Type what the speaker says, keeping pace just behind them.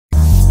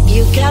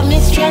You got me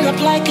strung up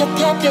like a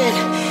puppet,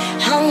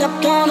 hung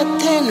up on a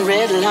thin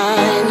red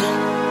line.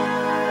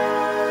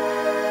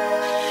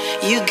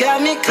 You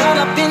got me caught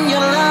up in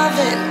your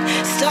loving,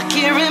 stuck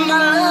here in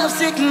my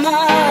lovesick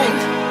mind.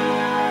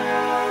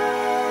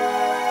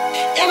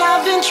 And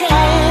I've been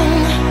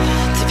trying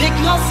to pick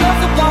myself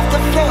up off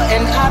the floor,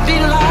 and I'd be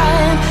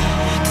lying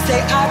to say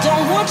I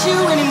don't want you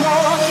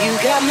anymore. You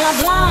got my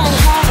blind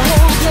heart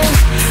holding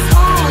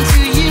on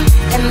to you,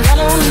 and I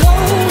don't know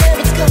where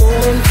it's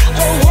going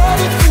or what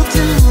it will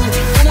do.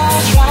 And I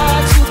try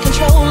to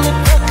control it,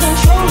 but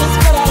control is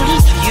what I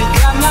lose. You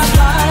got my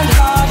blind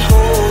heart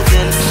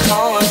holding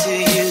on to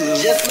you.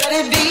 Just let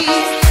it be,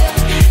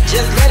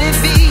 just let it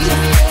be,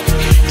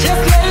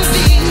 just let it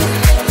be,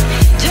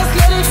 just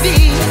let it be,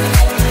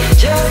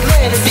 just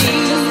let it be,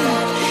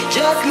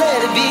 just let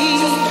it be.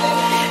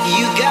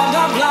 You got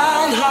my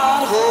blind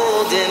heart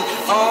holding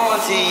on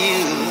to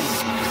you.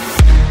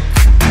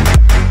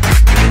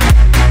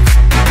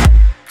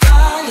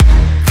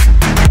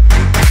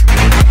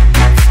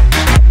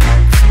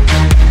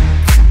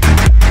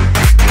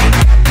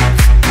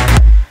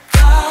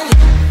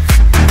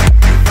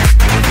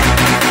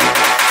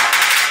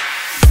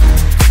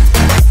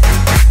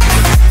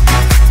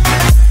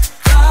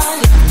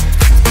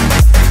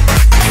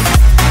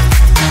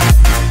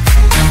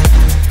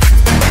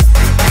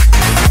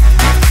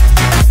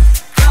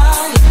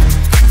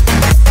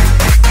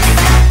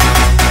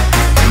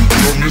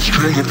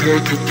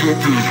 Like a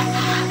puppet,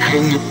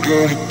 hung up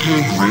on a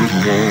thin red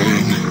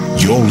line.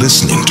 You're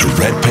listening to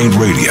Red Paint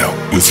Radio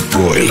with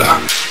Broiler.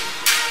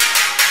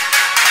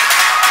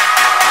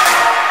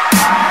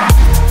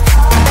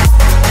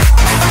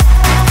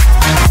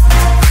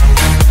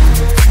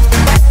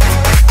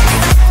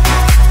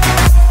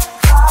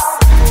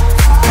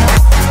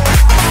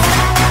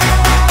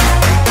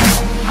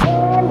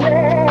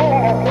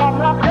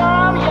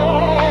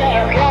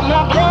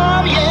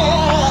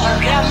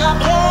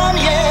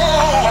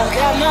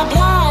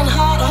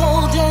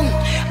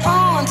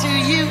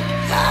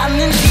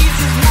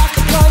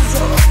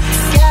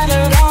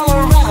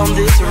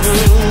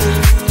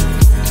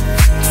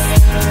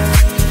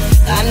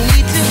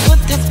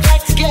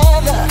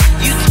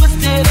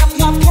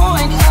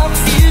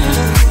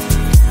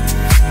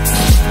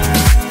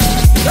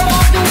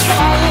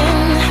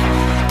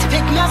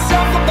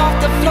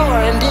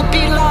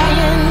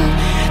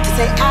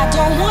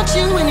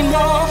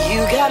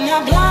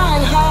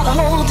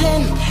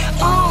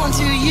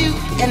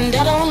 And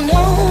I don't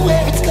know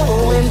where it's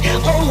going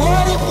or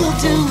what it will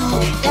do.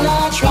 And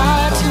I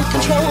try to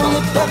control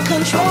it, but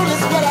control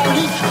is what I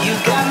lose. You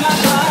got my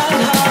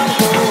blind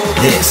heart.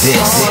 This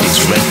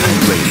is Red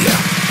Paint Radio.